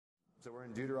So we're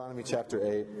in Deuteronomy chapter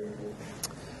 8.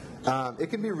 It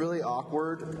can be really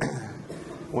awkward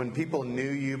when people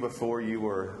knew you before you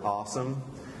were awesome.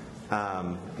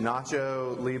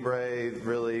 Nacho Libre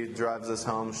really drives us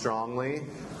home strongly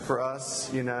for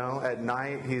us. You know, at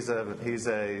night he's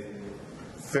a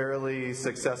fairly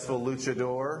successful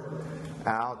luchador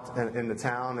out in the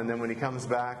town, and then when he comes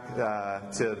back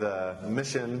to the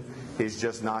mission, he's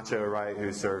just Nacho, right,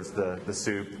 who serves the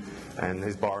soup, and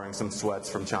he's borrowing some sweats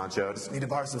from Chancho. Just need to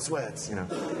borrow some sweats, you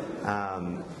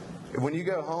know. When you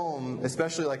go home,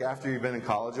 especially like after you've been in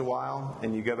college a while,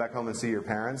 and you go back home and see your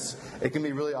parents, it can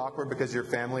be really awkward because your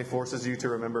family forces you to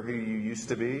remember who you used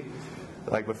to be.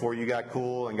 Like before you got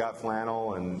cool and got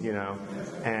flannel, and you know,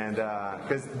 and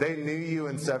because they knew you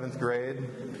in 7th grade,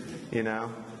 you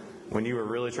know, when you were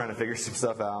really trying to figure some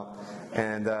stuff out,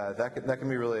 and that can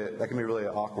be really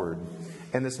awkward.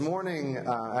 And this morning,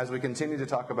 as we continue to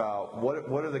talk about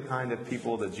what are the kind of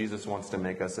people that Jesus wants to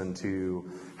make us into,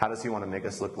 how does He want to make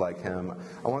us look like Him?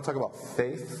 I want to talk about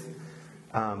faith,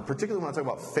 particularly when I talk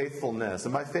about faithfulness.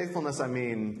 And by faithfulness, I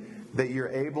mean that you're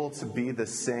able to be the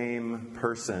same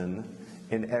person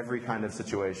in every kind of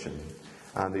situation.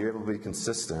 That you're able to be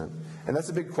consistent. And that's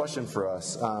a big question for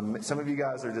us. Some of you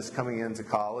guys are just coming into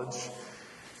college,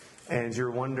 and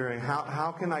you're wondering,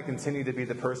 how can I continue to be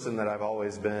the person that I've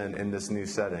always been in this new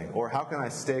setting? Or how can I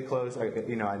stay close?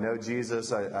 I know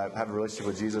Jesus. I have a relationship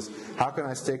with Jesus. How can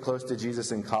I stay close to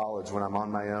Jesus in college when I'm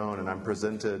on my own and I'm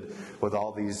presented with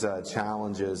all these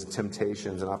challenges,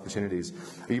 temptations, and opportunities?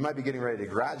 Or you might be getting ready to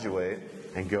graduate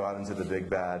and go out into the big,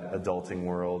 bad adulting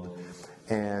world.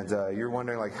 And you're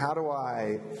wondering, like, how do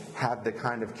I have the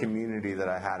kind of community that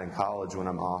I had in college when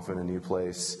I'm off in a new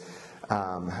place?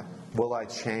 Will I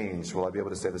change? Will I be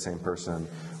able to stay the same person?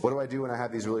 What do I do when I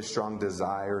have these really strong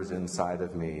desires inside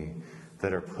of me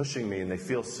that are pushing me and they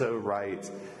feel so right,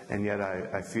 and yet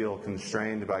I feel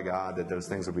constrained by God that those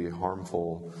things will be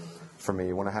harmful for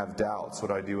me? When I have doubts, what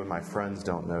do I do when my friends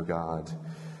don't know God?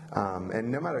 And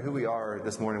no matter who we are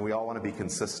this morning, we all want to be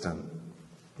consistent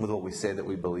with what we say that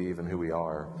we believe and who we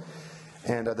are.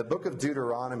 And the book of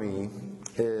Deuteronomy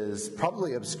is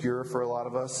probably obscure for a lot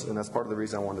of us, and that's part of the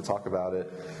reason I wanted to talk about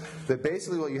it. But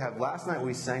basically what you have, last night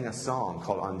we sang a song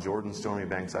called On Jordan's Stormy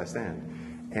Banks I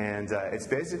Stand. And it's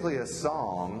basically a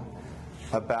song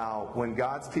about when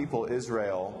God's people,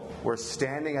 Israel, were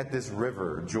standing at this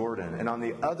river, Jordan, and on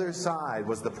the other side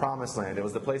was the Promised Land. It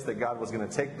was the place that God was going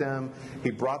to take them. He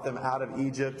brought them out of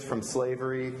Egypt from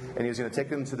slavery, and He was going to take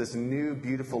them to this new,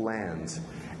 beautiful land.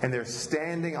 And they're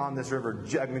standing on this river,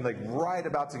 right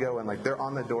about to go in, like they're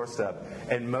on the doorstep.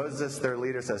 And Moses, their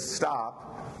leader, says, "Stop.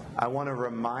 I want to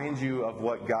remind you of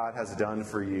what God has done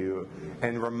for you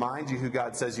and remind you who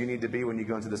God says you need to be when you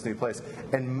go into this new place."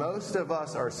 And most of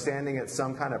us are standing at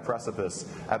some kind of precipice,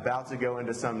 about to go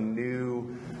into some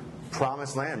new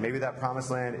promised land. Maybe that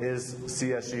promised land is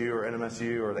CSU or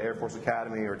NMSU or the Air Force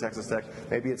Academy or Texas Tech.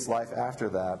 Maybe it's life after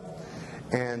that.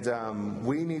 And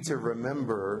we need to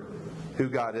remember who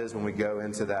God is when we go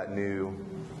into that new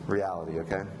reality,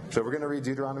 okay? So we're going to read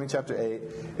Deuteronomy chapter 8.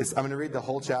 I'm going to read the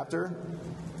whole chapter.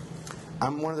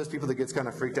 I'm one of those people that gets kind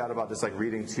of freaked out about just like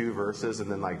reading 2 verses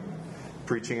and then like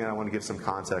preaching it. I want to give some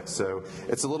context. So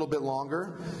it's a little bit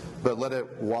longer, but let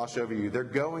it wash over you. They're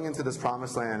going into this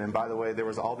promised land, and by the way, there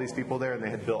was all these people there, and they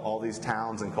had built all these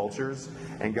towns and cultures,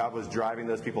 and God was driving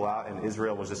those people out, and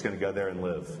Israel was just going to go there and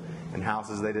live. And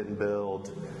houses they didn't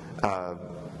build,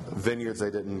 vineyards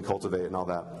they didn't cultivate, and all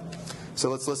that. So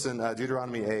let's listen.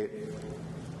 Deuteronomy 8,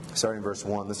 starting in verse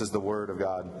 1. This is the word of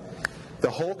God. "The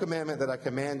whole commandment that I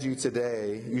command you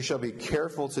today, you shall be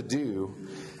careful to do,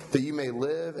 that you may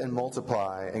live and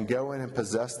multiply, and go in and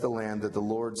possess the land that the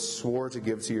Lord swore to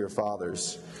give to your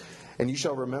fathers. And you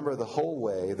shall remember the whole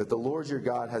way that the Lord your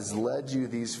God has led you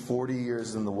these 40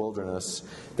 years in the wilderness,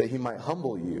 that He might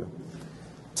humble you,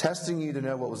 testing you to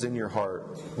know what was in your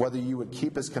heart, whether you would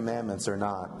keep His commandments or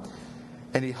not.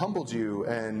 And He humbled you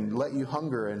and let you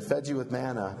hunger and fed you with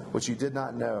manna, which you did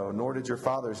not know, nor did your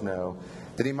fathers know,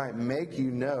 that He might make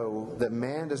you know that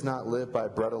man does not live by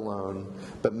bread alone,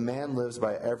 but man lives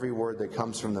by every word that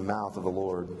comes from the mouth of the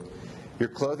Lord. Your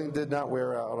clothing did not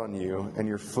wear out on you, and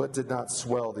your foot did not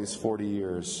swell these 40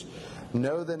 years.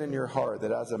 Know then in your heart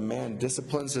that as a man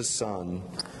disciplines his son,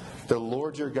 the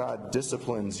Lord your God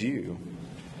disciplines you.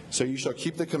 So you shall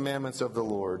keep the commandments of the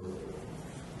Lord."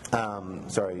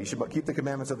 You should keep the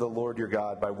commandments of the Lord your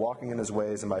God by walking in His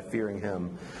ways and by fearing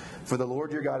Him. For the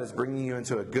Lord your God is bringing you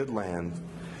into a good land,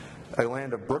 a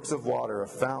land of brooks of water,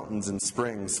 of fountains and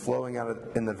springs flowing out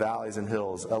in the valleys and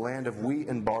hills, a land of wheat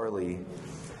and barley,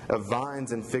 of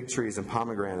vines and fig trees and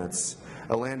pomegranates,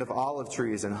 a land of olive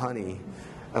trees and honey,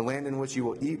 a land in which you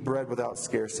will eat bread without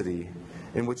scarcity,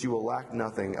 in which you will lack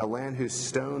nothing, a land whose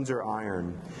stones are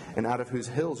iron, and out of whose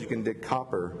hills you can dig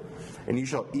copper. And you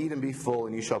shall eat and be full,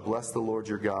 and you shall bless the Lord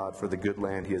your God for the good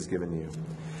land he has given you.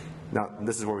 Now,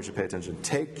 this is where we should pay attention.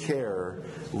 Take care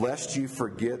lest you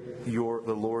forget the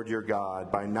Lord your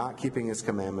God by not keeping his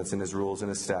commandments and his rules and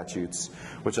his statutes,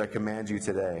 which I command you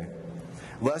today.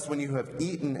 Lest when you have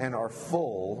eaten and are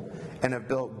full, and have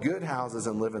built good houses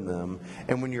and live in them,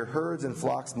 and when your herds and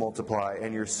flocks multiply,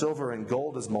 and your silver and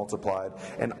gold is multiplied,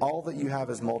 and all that you have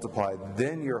is multiplied,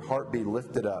 then your heart be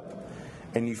lifted up,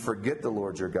 and you forget the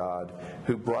Lord your God,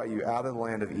 who brought you out of the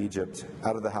land of Egypt,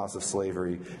 out of the house of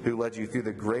slavery, who led you through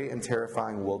the great and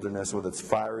terrifying wilderness with its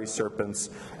fiery serpents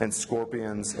and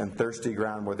scorpions and thirsty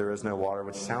ground where there is no water,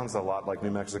 which sounds a lot like New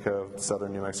Mexico,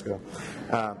 southern New Mexico,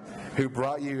 who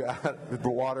brought you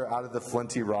water out of the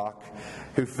flinty rock,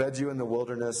 who fed you in the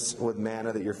wilderness with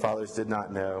manna that your fathers did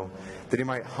not know, that he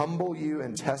might humble you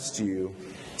and test you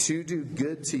to do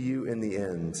good to you in the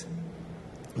end.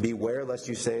 Beware lest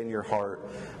you say in your heart,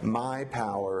 my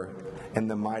power and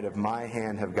the might of my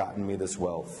hand have gotten me this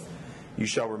wealth. You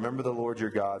shall remember the Lord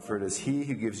your God, for it is he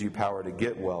who gives you power to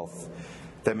get wealth,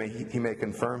 that he may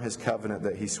confirm his covenant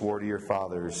that he swore to your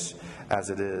fathers, as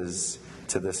it is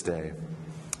to this day.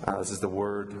 This is the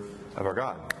word of our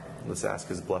God. Let's ask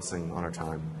his blessing on our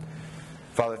time.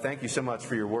 Father, thank you so much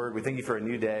for your word. We thank you for a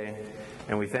new day,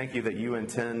 and we thank you that you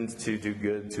intend to do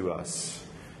good to us.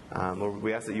 Lord,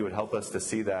 we ask that you would help us to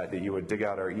see that you would dig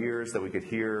out our ears, that we could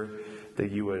hear, that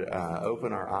you would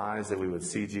open our eyes, that we would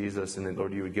see Jesus, and then,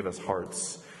 Lord, you would give us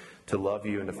hearts to love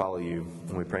you and to follow you.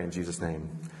 And we pray in Jesus' name.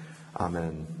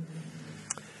 Amen.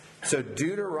 So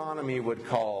Deuteronomy would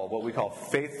call what we call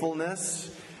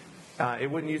faithfulness. It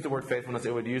wouldn't use the word faithfulness.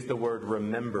 It would use the word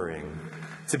remembering.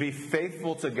 To be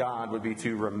faithful to God would be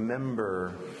to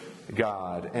remember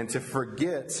God. And to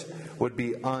forget would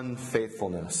be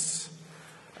unfaithfulness.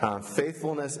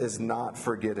 Faithfulness is not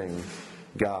forgetting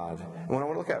God. And what I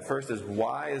want to look at first is,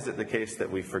 why is it the case that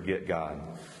we forget God?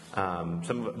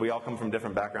 We all come from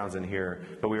different backgrounds in here,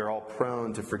 but we are all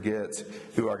prone to forget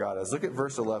who our God is. Look at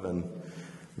verse 11.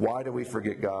 Why do we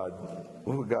forget God?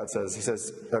 Look what God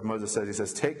says. Moses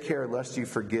says, take care lest you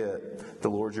forget the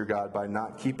Lord your God by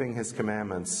not keeping his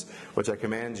commandments, which I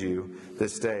command you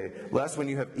this day. Lest when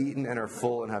you have eaten and are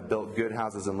full and have built good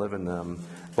houses and live in them,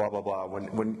 blah, blah, blah.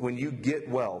 When you get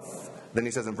wealth, then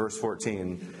he says in verse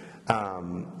 14,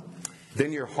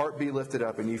 then your heart be lifted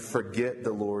up and you forget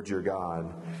the Lord your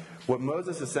God. What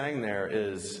Moses is saying there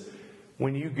is,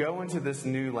 when you go into this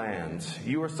new land,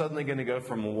 you are suddenly going to go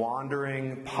from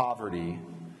wandering poverty,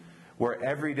 where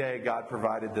every day God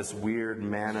provided this weird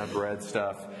manna bread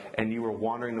stuff, and you were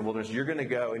wandering the wilderness. You're going to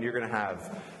go and you're going to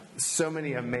have so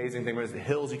many amazing things.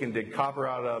 Hills you can dig copper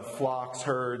out of, flocks,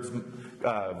 herds,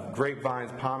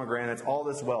 grapevines, pomegranates, all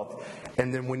this wealth.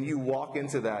 And then when you walk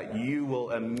into that, you will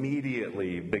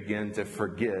immediately begin to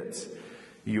forget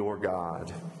your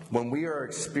God. When we are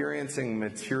experiencing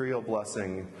material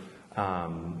blessing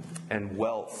and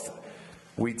wealth,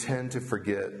 we tend to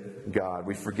forget God.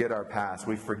 We forget our past.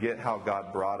 We forget how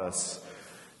God brought us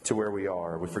to where we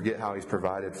are. We forget how he's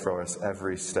provided for us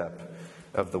every step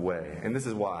of the way. And this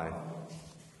is why.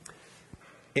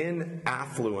 In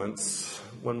affluence,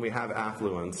 when we have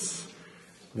affluence,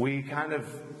 we kind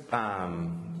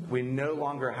of, we no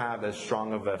longer have as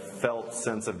strong of a felt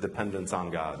sense of dependence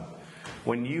on God.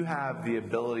 When you have the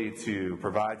ability to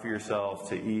provide for yourself,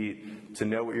 to eat, to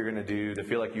know what you're going to do, to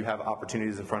feel like you have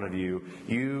opportunities in front of you,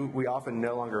 we often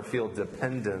no longer feel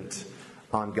dependent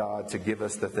on God to give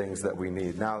us the things that we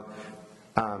need. Now,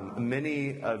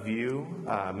 many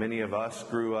of us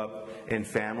grew up in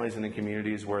families and in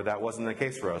communities where that wasn't the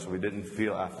case for us. We didn't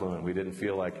feel affluent. We didn't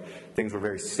feel like things were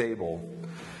very stable.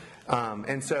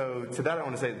 And so to that I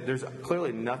want to say there's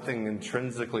clearly nothing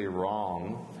intrinsically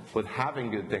wrong with having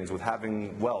good things, with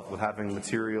having wealth, with having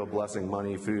material blessing,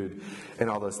 money, food, and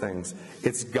all those things.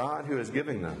 It's God who is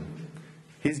giving them.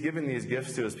 He's giving these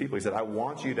gifts to his people. He said, I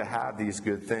want you to have these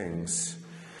good things.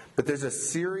 But there's a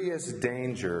serious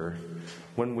danger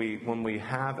when we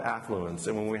have affluence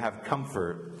and when we have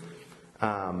comfort,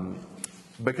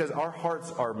 because our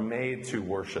hearts are made to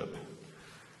worship.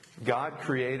 God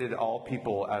created all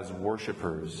people as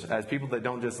worshipers, as people that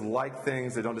don't just like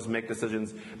things, they don't just make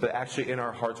decisions, but actually in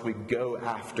our hearts we go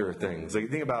after things. Like,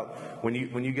 think about when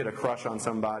you get a crush on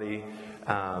somebody,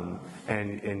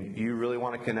 and you really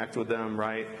want to connect with them,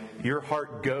 right? Your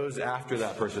heart goes after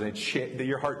that person.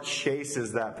 Your heart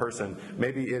chases that person.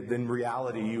 Maybe in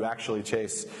reality you actually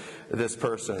chase this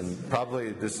person.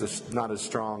 Probably this is not as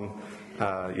strong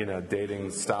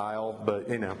dating style. But,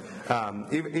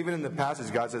 even in the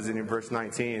passage, God says in verse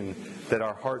 19 that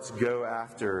our hearts go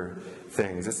after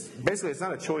things. It's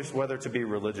not a choice whether to be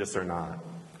religious or not,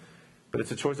 but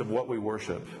it's a choice of what we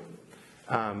worship.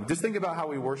 Just think about how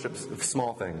we worship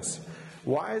small things.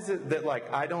 Why is it that,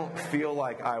 I don't feel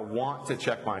like I want to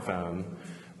check my phone,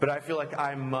 but I feel like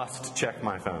I must check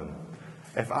my phone?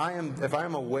 If I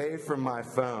am away from my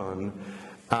phone,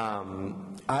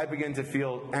 I begin to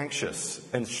feel anxious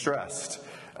and stressed.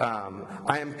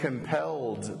 I am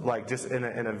compelled, just in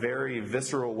a very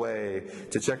visceral way,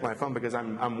 to check my phone because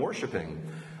I'm worshiping.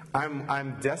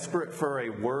 I'm desperate for a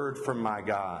word from my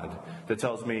God that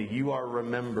tells me you are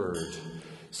remembered.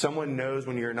 Someone knows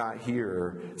when you're not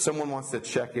here. Someone wants to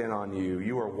check in on you.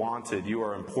 You are wanted. You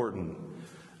are important.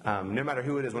 No matter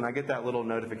who it is, when I get that little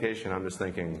notification, I'm just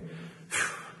thinking,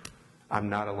 I'm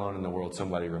not alone in the world.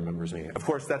 Somebody remembers me. Of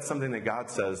course, that's something that God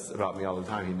says about me all the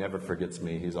time. He never forgets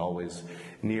me. He's always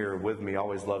near with me,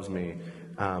 always loves me.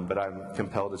 But I'm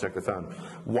compelled to check the phone.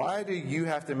 Why do you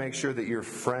have to make sure that your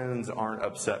friends aren't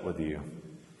upset with you?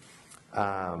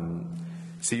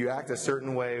 So you act a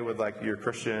certain way with your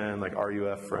Christian,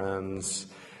 RUF friends,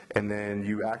 and then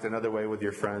you act another way with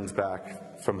your friends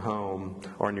back from home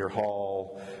or in your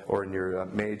hall or in your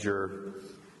major.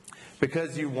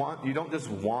 Because you don't just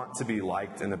want to be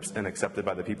liked and accepted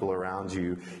by the people around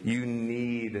you. You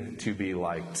need to be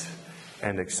liked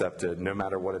and accepted, no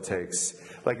matter what it takes.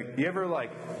 You ever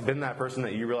been that person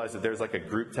that you realize that there's a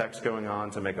group text going on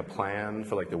to make a plan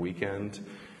for the weekend,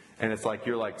 and it's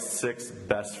you're 6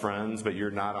 best friends, but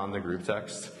you're not on the group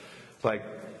text?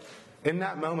 In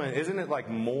that moment, isn't it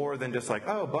more than just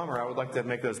oh, bummer, I would like to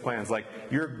make those plans?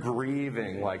 You're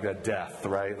grieving a death,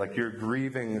 right? You're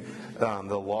grieving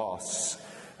the loss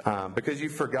because you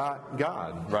forgot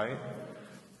God, right?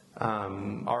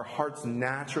 Our hearts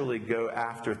naturally go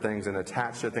after things and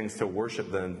attach to things to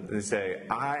worship them. They say,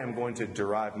 I am going to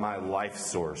derive my life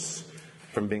source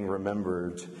from being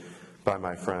remembered by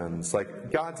my friends.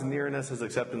 God's nearness, His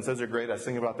acceptance, those are great. I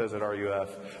sing about those at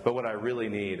RUF. But what I really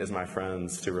need is my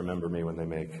friends to remember me when they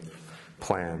make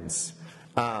plans.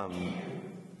 I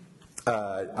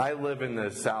live in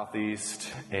the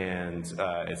Southeast, and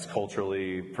it's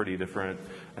culturally pretty different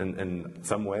in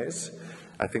some ways.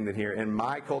 I think that here, in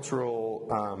my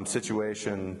cultural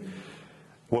situation,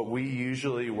 what we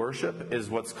usually worship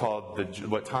is what's called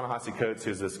what Ta-Nehisi Coates,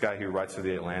 who's this guy who writes for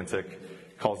The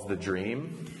Atlantic, calls the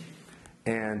dream.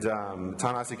 And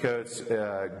Ta-Nehisi Coates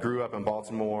grew up in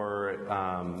Baltimore,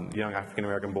 young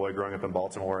African-American boy growing up in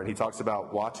Baltimore, and he talks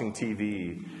about watching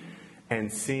TV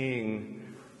and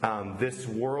seeing this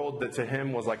world that to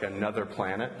him was like another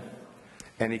planet,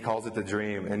 and he calls it the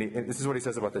dream. And this is what he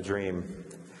says about the dream.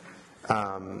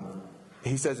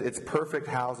 He says, it's perfect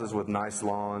houses with nice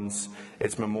lawns,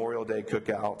 it's Memorial Day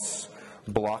cookouts,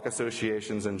 block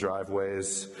associations and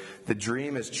driveways. The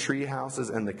dream is tree houses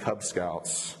and the Cub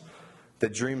Scouts. The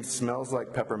dream smells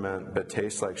like peppermint but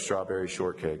tastes like strawberry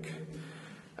shortcake.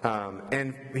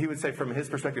 And he would say from his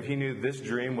perspective, he knew this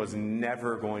dream was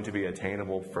never going to be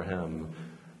attainable for him.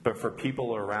 But for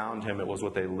people around him, it was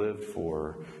what they lived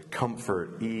for.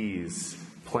 Comfort, ease,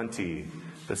 plenty.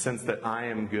 The sense that I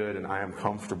am good and I am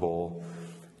comfortable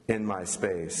in my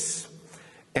space.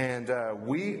 And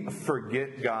we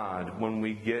forget God when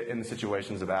we get in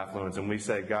situations of affluence and we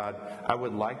say, God, I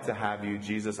would like to have you,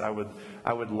 Jesus, I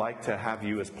would like to have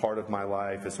you as part of my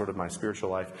life, as sort of my spiritual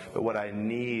life, but what I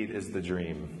need is the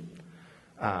dream.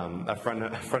 A friend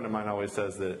of mine always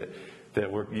says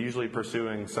that we're usually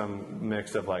pursuing some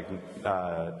mix of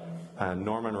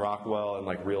Norman Rockwell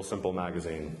and Real Simple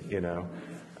magazine, you know.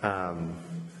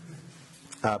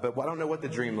 But I don't know what the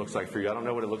dream looks like for you. I don't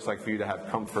know what it looks like for you to have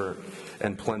comfort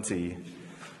and plenty.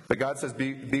 But God says,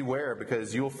 beware,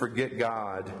 because you'll forget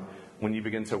God when you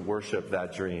begin to worship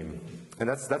that dream. And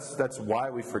that's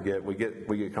why we forget. We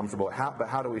get comfortable. But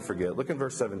how do we forget? Look in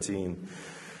verse 17.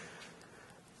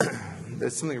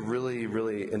 There's something really,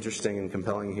 really interesting and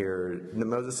compelling here.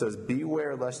 Moses says,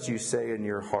 beware lest you say in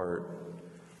your heart,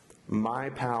 my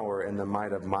power and the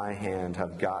might of my hand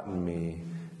have gotten me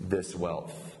this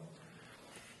wealth.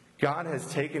 God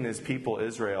has taken his people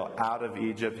Israel out of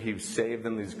Egypt. He's saved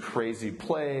them these crazy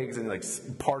plagues and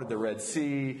parted the Red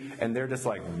Sea, and they're just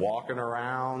walking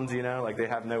around, you know, they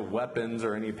have no weapons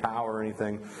or any power or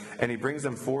anything. And he brings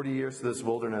them 40 years to this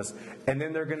wilderness, and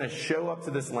then they're going to show up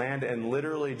to this land and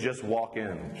literally just walk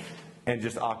in and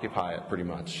just occupy it pretty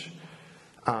much.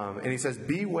 And he says,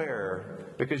 beware,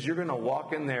 because you're going to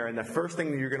walk in there, and the first thing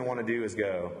that you're going to want to do is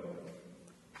go,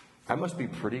 I must be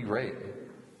pretty great.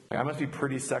 I must be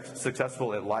pretty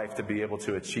successful at life to be able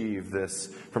to achieve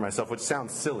this for myself, which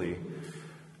sounds silly.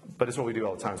 but it's what we do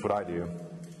all the time. It's what I do.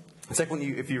 It's like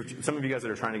some of you guys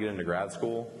that are trying to get into grad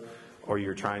school, or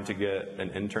you're trying to get an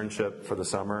internship for the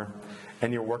summer,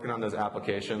 and you're working on those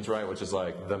applications, right, which is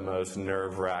like the most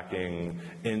nerve-wracking,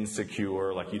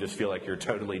 insecure, like you just feel like you're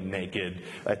totally naked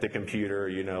at the computer,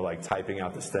 like typing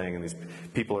out this thing, and these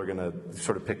people are going to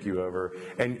sort of pick you over.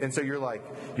 And so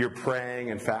you're praying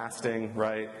and fasting,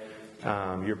 right?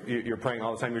 You're praying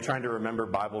all the time. You're trying to remember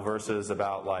Bible verses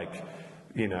about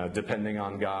depending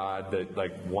on God, that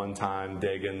like one time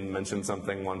Dagan mentioned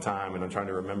something one time and I'm trying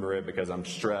to remember it because I'm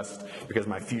stressed because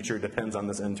my future depends on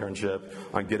this internship,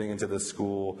 on getting into this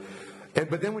school.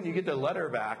 But then when you get the letter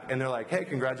back and they're like, hey,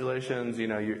 congratulations,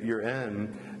 you're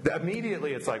in,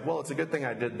 immediately it's like, well, it's a good thing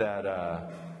I did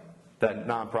that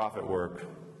nonprofit work,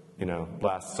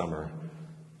 last summer.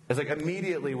 It's like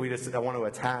immediately I want to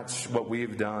attach what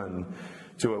we've done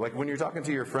to it. Like when you're talking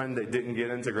to your friend that didn't get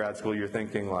into grad school, you're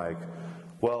thinking like,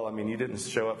 well, you didn't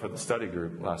show up for the study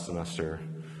group last semester,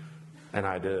 and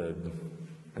I did,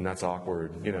 and that's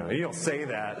awkward. And you don't say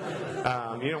that.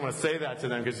 You don't want to say that to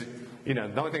them because,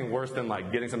 the only thing worse than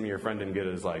getting something your friend didn't get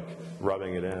is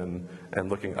rubbing it in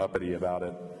and looking uppity about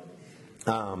it.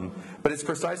 But it's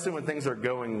precisely when things are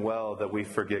going well that we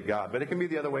forget God. But it can be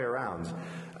the other way around.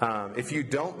 If you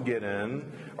don't get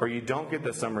in, or you don't get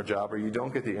the summer job, or you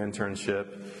don't get the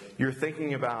internship, you're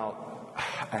thinking about,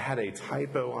 I had a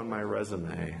typo on my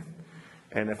resume,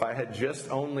 and if I had just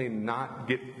only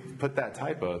not put that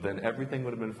typo, then everything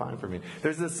would have been fine for me.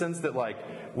 There's this sense that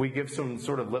we give some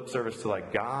sort of lip service to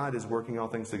God is working all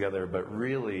things together, but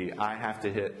really I have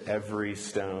to hit every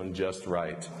stone just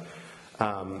right.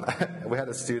 We had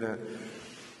a student,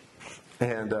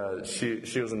 and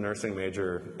she was a nursing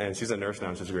major, and she's a nurse now,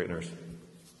 and she's a great nurse.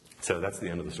 So that's the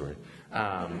end of the story.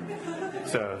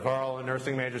 So for all the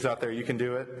nursing majors out there, you can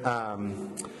do it.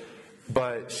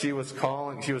 But she was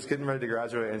getting ready to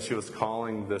graduate, and she was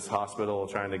calling this hospital,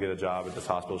 trying to get a job at this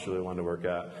hospital she really wanted to work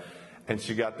at. And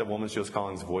she got the woman she was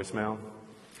calling's voicemail.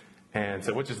 And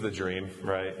so, which is the dream,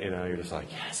 right? You're just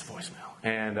like, yes, voicemail.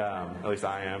 And at least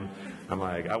I am. I'm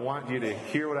like, I want you to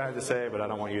hear what I have to say, but I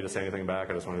don't want you to say anything back.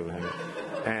 I just want you to hang it.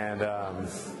 And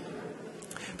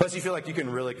plus, you feel like you can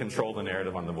really control the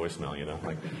narrative on the voicemail,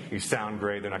 Like, you sound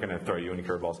great. They're not going to throw you any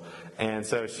curveballs. And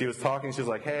so she was talking. She was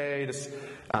like, hey, just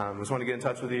want to get in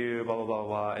touch with you, blah, blah, blah,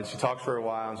 blah. And she talked for a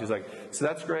while, and she's like, so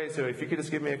that's great. So if you could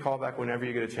just give me a call back whenever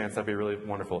you get a chance, that'd be really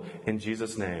wonderful. In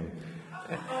Jesus' name,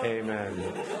 amen.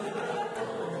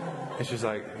 And she's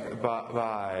like,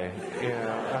 bye.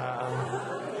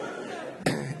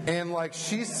 And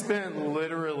she spent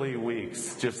literally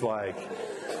weeks just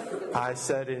I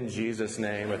said in Jesus'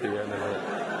 name at the end of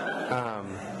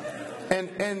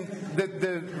it. And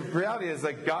the reality is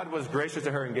God was gracious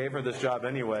to her and gave her this job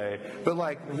anyway. But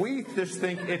we just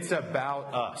think it's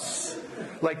about us.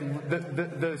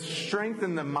 The strength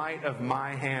and the might of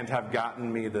my hand have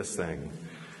gotten me this thing.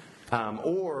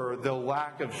 Or the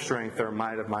lack of strength or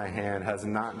might of my hand has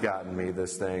not gotten me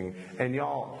this thing. And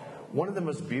y'all, one of the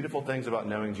most beautiful things about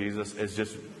knowing Jesus is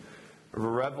just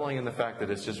reveling in the fact that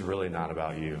it's just really not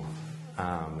about you.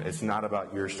 It's not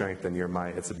about your strength and your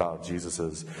might. It's about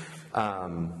Jesus's.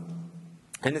 And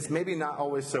it's maybe not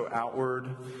always so outward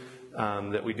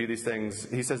that we do these things.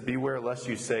 He says, beware lest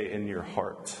you say in your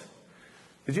heart.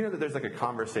 Did you know that there's a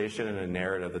conversation and a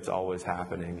narrative that's always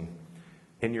happening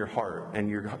in your heart? And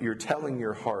you're telling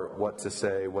your heart what to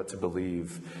say, what to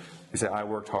believe. You say, I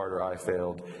worked hard or I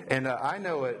failed. And I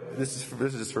know it. This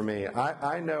is just for me.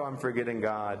 I know I'm forgetting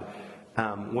God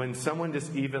when someone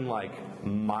just even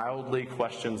mildly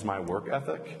questions my work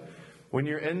ethic. When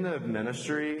you're in the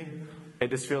ministry, it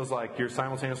just feels like you're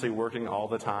simultaneously working all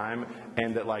the time,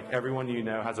 and that everyone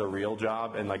has a real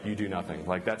job, and you do nothing.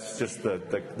 That's just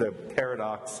the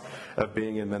paradox of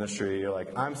being in ministry. You're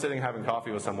I'm sitting having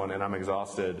coffee with someone and I'm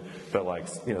exhausted, but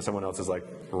someone else is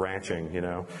ranching,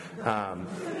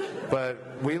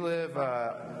 But we live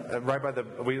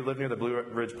we live near the Blue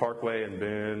Ridge Parkway in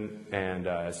Boone, and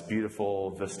it's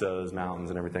beautiful vistas, mountains,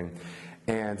 and everything.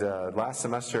 And last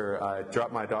semester, I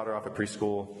dropped my daughter off at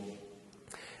preschool.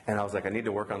 And I was like, I need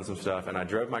to work on some stuff. And I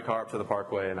drove my car up to the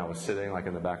parkway, and I was sitting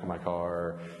in the back of my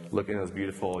car, looking at this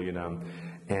beautiful,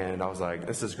 And I was like,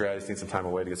 this is great. I just need some time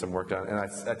away to get some work done. And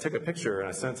I took a picture and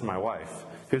I sent it to my wife,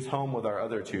 who's home with our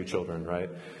other two children, right?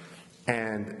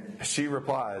 And she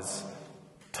replies,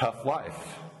 tough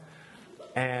life.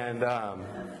 And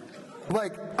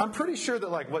like, I'm pretty sure that,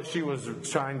 like, what she was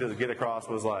trying to get across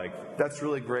was, like, that's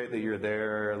really great that you're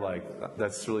there. Like,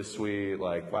 that's really sweet.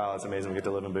 Like, wow, it's amazing we get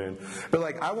to live in Boone. But,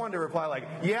 like, I wanted to reply, like,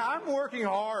 yeah, I'm working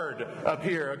hard up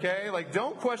here, okay? Like,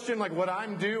 don't question, like, what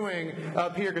I'm doing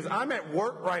up here because I'm at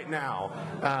work right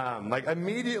now. Like,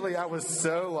 immediately I was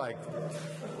so, like,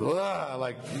 ugh,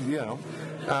 like, you know.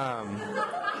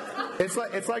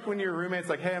 It's like when your roommate's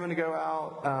like, hey, I'm going to go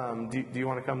out. Do you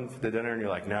want to come to dinner? And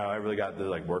you're like, no, I really got to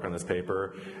like work on this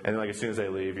paper. And then like as soon as they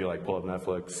leave, you like pull up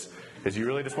Netflix because you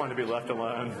really just want to be left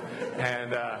alone.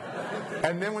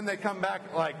 And then when they come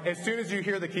back, like as soon as you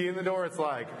hear the key in the door, it's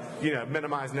like, you know,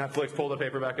 minimize Netflix, pull the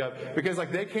paper back up because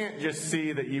like they can't just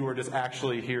see that you were just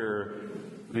actually here,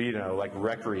 you know, like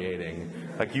recreating.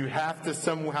 Like you have to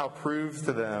somehow prove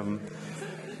to them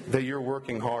that you're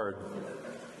working hard.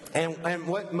 And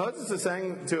what Moses is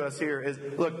saying to us here is,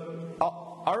 look,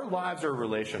 our lives are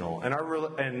relational, and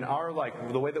our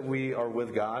like the way that we are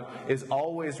with God is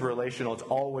always relational. It's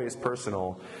always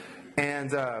personal.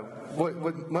 And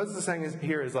what Moses is saying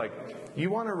here is like, you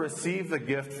want to receive the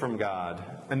gift from God,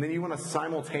 and then you want to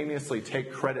simultaneously take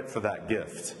credit for that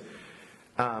gift.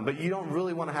 But you don't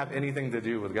really want to have anything to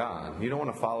do with God. You don't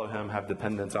want to follow Him, have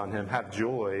dependence on Him, have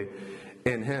joy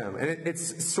in Him. And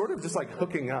it's sort of just like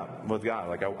hooking up with God.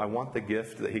 Like I want the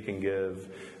gift that He can give,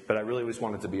 but I really just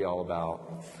want it to be all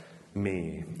about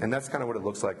me. And that's kind of what it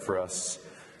looks like for us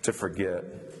to forget.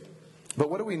 But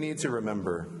what do we need to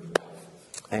remember?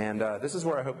 And this is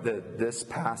where I hope that this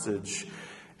passage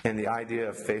and the idea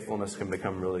of faithfulness can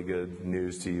become really good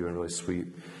news to you and really sweet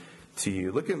to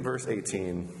you. Look at verse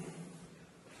 18.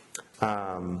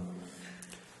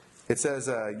 It says,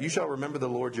 you shall remember the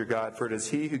Lord your God, for it is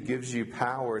He who gives you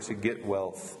power to get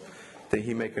wealth, that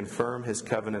He may confirm His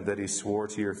covenant that He swore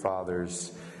to your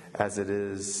fathers, as it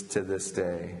is to this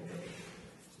day.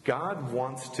 God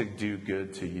wants to do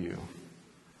good to you.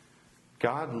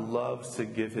 God loves to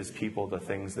give His people the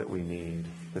things that we need,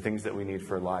 the things that we need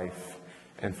for life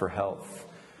and for health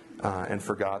and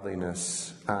for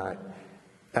godliness.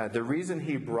 The reason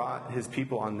He brought His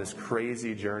people on this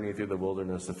crazy journey through the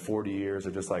wilderness of 40 years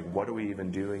of just like, what are we even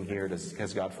doing here?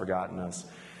 Has God forgotten us?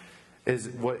 Is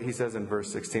what He says in verse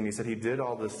 16. He said, He did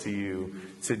all this to you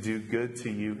to do good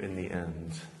to you in the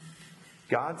end.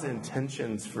 God's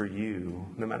intentions for you,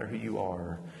 no matter who you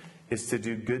are, is to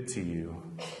do good to you,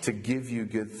 to give you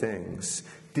good things.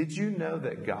 Did you know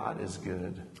that God is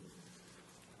good?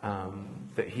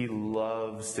 That He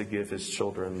loves to give His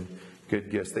children good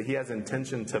gifts, that He has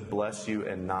intention to bless you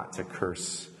and not to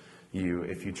curse you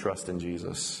if you trust in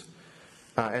Jesus.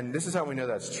 And this is how we know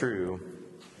that's true,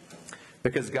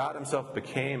 because God Himself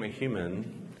became a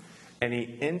human and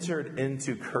He entered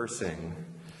into cursing.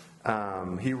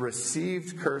 He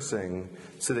received cursing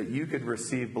so that you could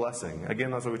receive blessing.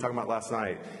 Again, that's what we were talking about last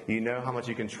night. You know how much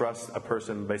you can trust a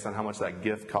person based on how much that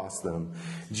gift costs them.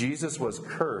 Jesus was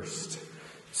cursed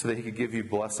so that He could give you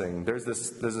blessing. There's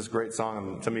this great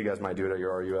song, and some of you guys might do it at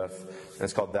your RUF, and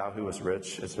it's called Thou Who Wast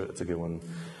Rich. It's a good one.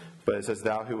 But it says,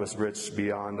 Thou who wast rich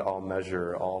beyond all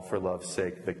measure, all for love's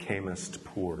sake becamest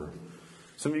poor.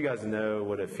 Some of you guys know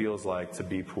what it feels like to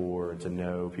be poor, to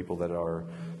know people that are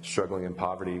struggling in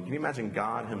poverty. Can you imagine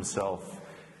God Himself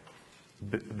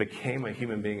became a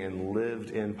human being and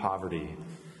lived in poverty?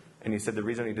 And He said the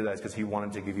reason He did that is because He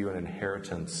wanted to give you an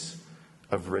inheritance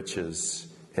of riches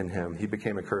in Him. He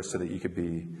became a curse so that you could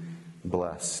be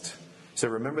blessed. So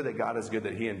remember that God is good,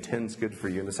 that He intends good for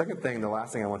you. And the second thing, the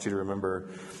last thing I want you to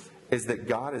remember, is that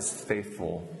God is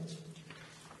faithful.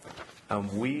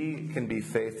 We can be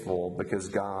faithful because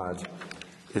God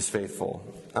is faithful.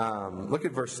 Look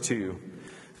at verse 2.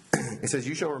 It says,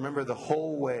 You shall remember the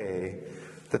whole way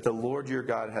that the Lord your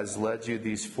God has led you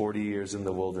these 40 years in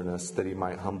the wilderness, that He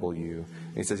might humble you.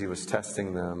 And He says He was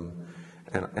testing them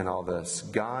and all this.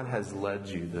 God has led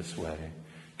you this way.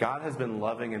 God has been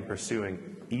loving and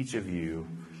pursuing each of you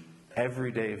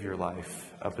every day of your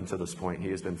life up until this point. He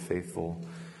has been faithful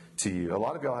to you. A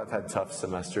lot of y'all have had tough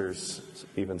semesters,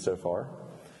 even so far.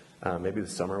 Maybe the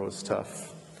summer was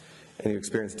tough, and you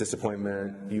experienced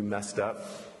disappointment. You messed up.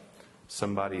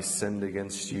 Somebody sinned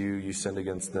against you. You sinned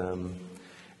against them.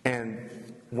 And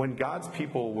when God's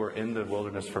people were in the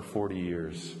wilderness for 40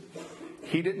 years,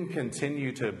 He didn't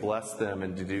continue to bless them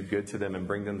and to do good to them and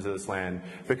bring them to this land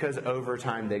because over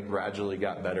time they gradually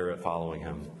got better at following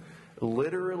Him.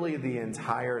 Literally the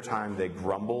entire time they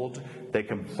grumbled, they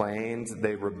complained,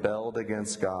 they rebelled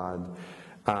against God,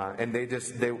 and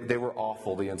they were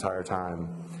awful the entire time.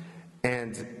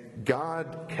 And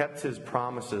God kept His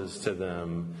promises to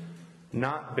them,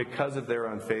 not because of their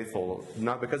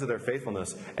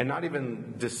faithfulness, and not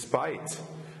even despite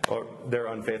or their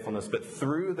unfaithfulness, but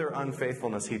through their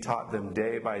unfaithfulness, he taught them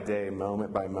day by day,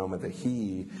 moment by moment, that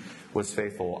he was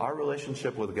faithful. Our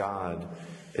relationship with God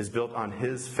is built on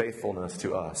his faithfulness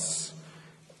to us.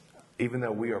 Even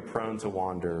though we are prone to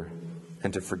wander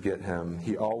and to forget him,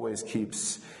 he always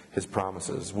keeps his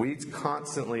promises. We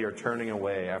constantly are turning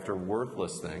away after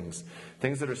worthless things,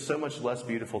 things that are so much less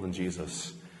beautiful than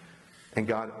Jesus. And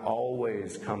God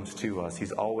always comes to us.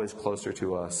 He's always closer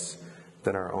to us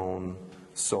than our own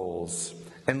souls.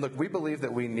 And look, we believe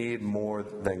that we need more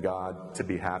than God to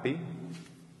be happy.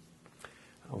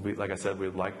 Like I said, we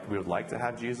would like to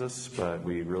have Jesus, but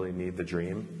we really need the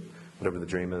dream, whatever the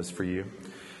dream is for you.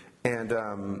 And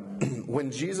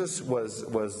when Jesus was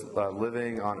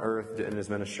living on earth in his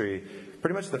ministry,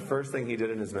 pretty much the first thing he did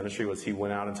in his ministry was he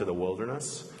went out into the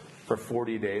wilderness for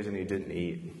 40 days and he didn't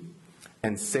eat.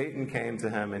 And Satan came to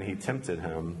him and he tempted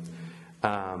him.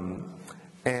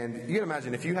 And you can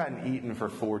imagine if you hadn't eaten for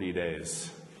 40 days,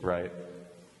 right?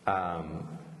 I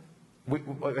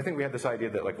think we have this idea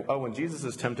that, when Jesus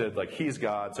is tempted, he's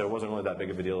God, so it wasn't really that big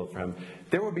of a deal for him.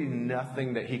 There would be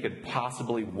nothing that he could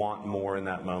possibly want more in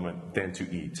that moment than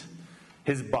to eat.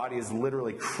 His body is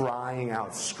literally crying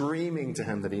out, screaming to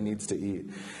him that he needs to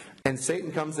eat. And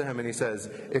Satan comes to him and he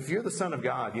says, if you're the Son of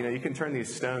God, you can turn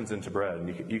these stones into bread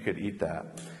and you could eat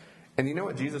that. And you know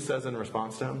what Jesus says in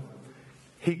response to him?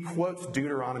 He quotes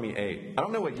Deuteronomy 8. I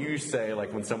don't know what you say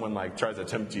when someone tries to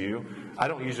tempt you.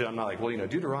 I'm not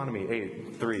Deuteronomy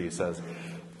 8:3 says.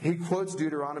 He quotes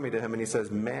Deuteronomy to him and he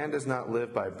says, man does not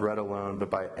live by bread alone,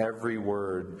 but by every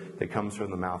word that comes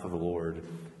from the mouth of the Lord.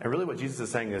 And really what Jesus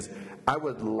is saying is, I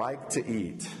would like to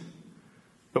eat,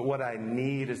 but what I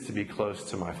need is to be close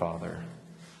to my Father.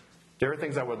 There are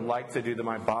things I would like to do that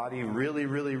my body really,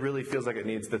 really, really feels like it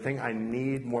needs. The thing I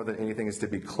need more than anything is to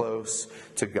be close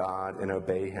to God and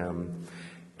obey him.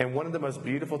 And one of the most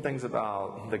beautiful things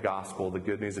about the gospel, the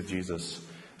good news of Jesus,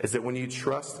 is that when you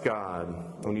trust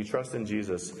God, when you trust in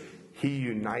Jesus, he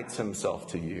unites himself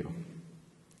to you.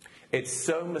 It's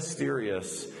so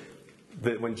mysterious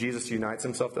that when Jesus unites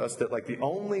himself to us, that the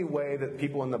only way that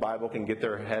people in the Bible can get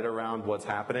their head around what's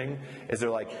happening is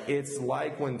they're it's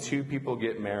like when two people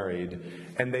get married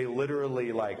and they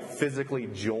literally physically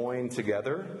join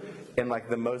together in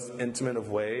the most intimate of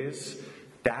ways.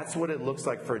 That's what it looks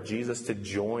like for Jesus to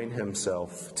join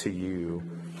himself to you.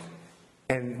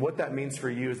 And what that means for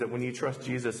you is that when you trust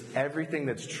Jesus, everything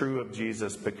that's true of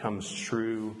Jesus becomes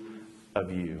true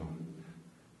of you.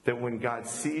 That when God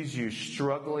sees you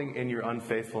struggling in your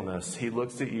unfaithfulness, he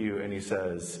looks at you and he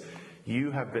says, you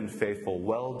have been faithful.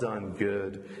 Well done,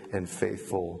 good and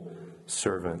faithful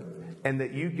servant. And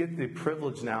that you get the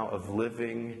privilege now of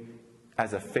living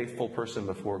as a faithful person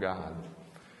before God.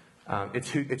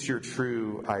 It's your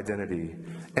true identity.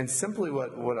 And simply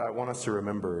what I want us to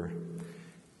remember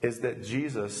is that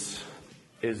Jesus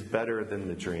is better than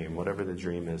the dream, whatever the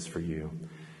dream is for you.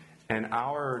 And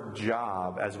our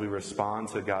job as we respond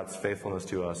to God's faithfulness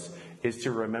to us is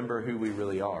to remember who we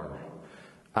really are.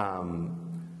 And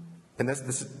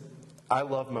I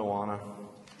love Moana.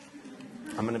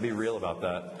 I'm going to be real about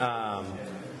that.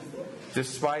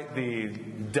 Despite the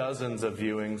dozens of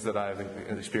viewings that I've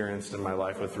experienced in my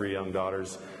life with 3 young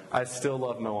daughters, I still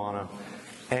love Moana.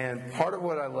 And part of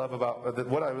what I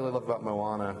really love about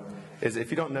Moana is,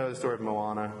 if you don't know the story of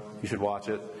Moana, you should watch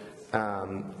it.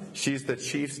 She's the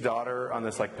chief's daughter on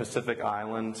this Pacific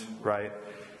island, right?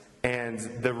 And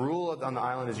the rule on the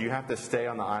island is you have to stay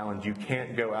on the island. You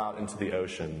can't go out into the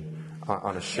ocean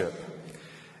on a ship.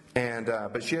 And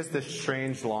but she has this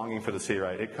strange longing for the sea,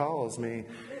 right? It calls me.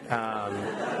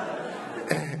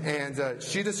 And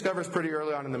she discovers pretty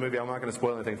early on in the movie, I'm not going to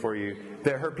spoil anything for you,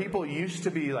 that her people used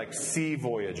to be sea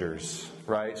voyagers,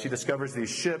 right? She discovers these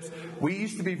ships. We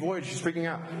used to be voyagers. She's freaking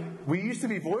out. We used to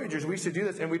be voyagers. We used to do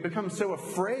this, and we become so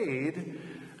afraid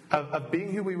of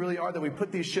being who we really are that we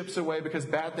put these ships away because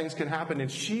bad things can happen.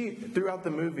 And she, throughout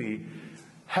the movie,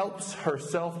 helps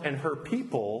herself and her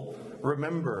people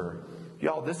remember,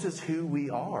 y'all, this is who we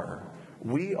are.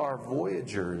 We are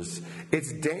voyagers.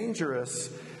 It's dangerous,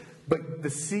 but the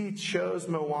sea chose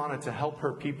Moana to help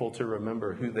her people to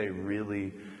remember who they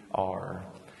really are.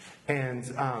 And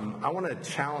I want to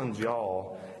challenge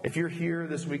y'all, if you're here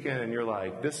this weekend and you're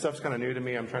like, this stuff's kind of new to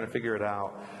me, I'm trying to figure it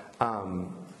out,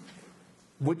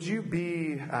 would you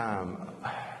be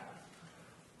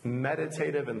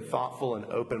meditative and thoughtful and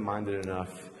open-minded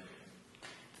enough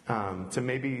to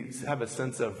maybe have a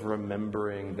sense of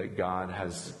remembering that God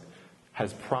has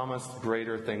promised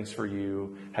greater things for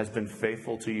you, has been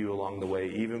faithful to you along the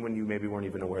way, even when you maybe weren't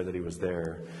even aware that he was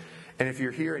there. And if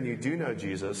you're here and you do know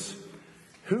Jesus,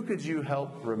 who could you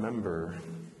help remember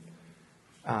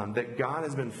that God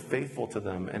has been faithful to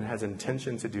them and has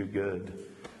intention to do good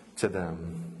to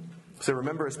them. So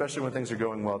remember, especially when things are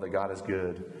going well, that God is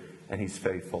good and he's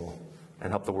faithful,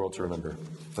 and help the world to remember.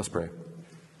 Let's pray.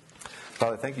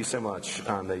 Father, thank you so much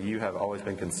that you have always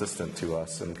been consistent to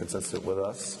us and consistent with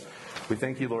us. We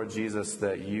thank you, Lord Jesus,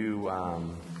 that you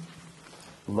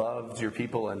loved your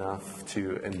people enough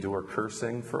to endure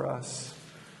cursing for us,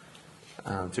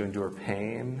 to endure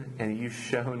pain, and you've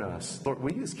shown us, Lord,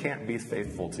 we just can't be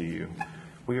faithful to you.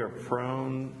 We are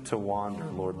prone to wander,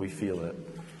 Lord, we feel it.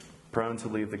 Prone to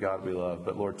leave the God we love.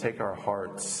 But Lord, take our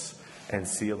hearts and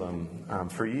seal them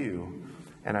for you.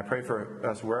 And I pray for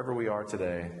us wherever we are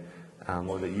today,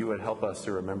 Lord, that you would help us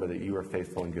to remember that you are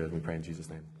faithful and good. We pray in Jesus'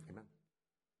 name.